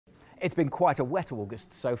It's been quite a wet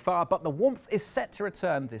August so far, but the warmth is set to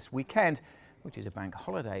return this weekend, which is a bank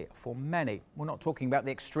holiday for many. We're not talking about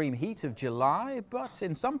the extreme heat of July, but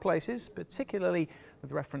in some places, particularly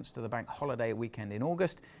with reference to the bank holiday weekend in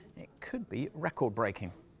August, it could be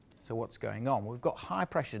record-breaking. So what's going on? We've got high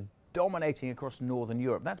pressure dominating across northern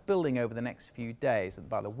Europe. That's building over the next few days. And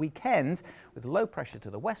by the weekend, with low pressure to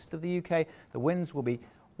the west of the UK, the winds will be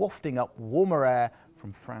wafting up warmer air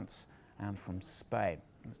from France and from Spain.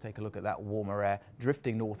 Let's take a look at that warmer air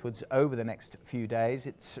drifting northwards over the next few days.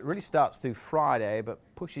 It really starts through Friday, but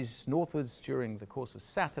pushes northwards during the course of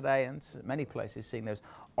Saturday, and many places seeing those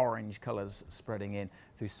orange colours spreading in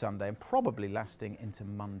through Sunday and probably lasting into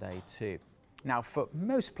Monday too. Now, for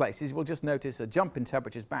most places, we'll just notice a jump in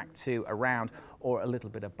temperatures back to around or a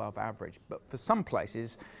little bit above average. But for some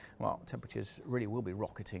places, well, temperatures really will be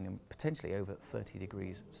rocketing and potentially over 30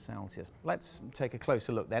 degrees Celsius. Let's take a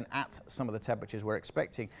closer look then at some of the temperatures we're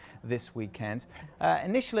expecting this weekend.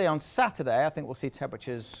 Initially on Saturday, I think we'll see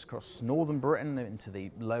temperatures across northern Britain into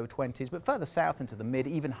the low 20s, but further south into the mid,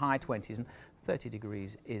 even high 20s, and 30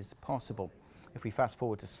 degrees is possible. If we fast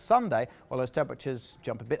forward to Sunday, well, those temperatures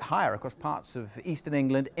jump a bit higher across parts of eastern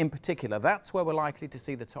England in particular. That's where we're likely to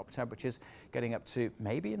see the top temperatures getting up to,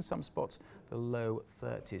 maybe in some spots, the low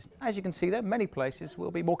 30s. As you can see there, many places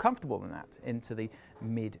will be more comfortable than that, into the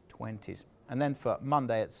mid-20s. And then for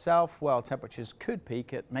Monday itself, well, temperatures could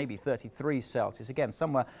peak at maybe 33 Celsius. Again,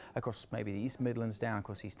 somewhere across maybe the East Midlands, down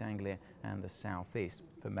across East Anglia and the southeast.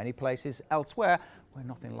 For many places elsewhere, we're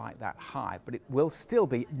nothing like that high, but it will still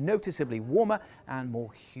be noticeably warmer and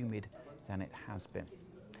more humid than it has been.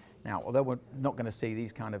 Now, although we're not going to see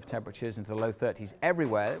these kind of temperatures into the low 30s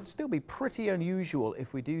everywhere, it would still be pretty unusual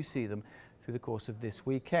if we do see them through the course of this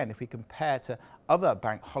weekend. If we compare to other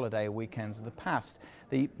bank holiday weekends of the past,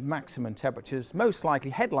 the maximum temperatures, most likely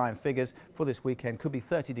headline figures for this weekend, could be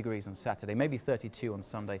 30 degrees on Saturday, maybe 32 on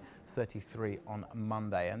Sunday, 33 on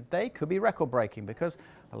Monday. And they could be record-breaking because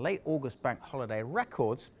the late August bank holiday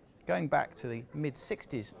records going back to the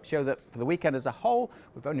mid-60s show that for the weekend as a whole,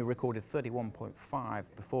 we've only recorded 31.5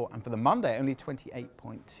 before, and for the Monday, only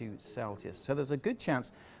 28.2 Celsius. So there's a good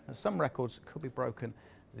chance that some records could be broken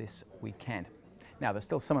this weekend. Now, there's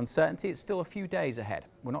still some uncertainty. It's still a few days ahead.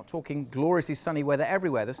 We're not talking gloriously sunny weather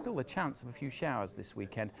everywhere. There's still the chance of a few showers this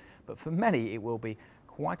weekend, but for many it will be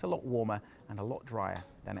quite a lot warmer and a lot drier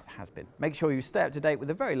than it has been. Make sure you stay up to date with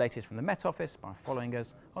the very latest from the Met Office by following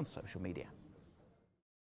us on social media.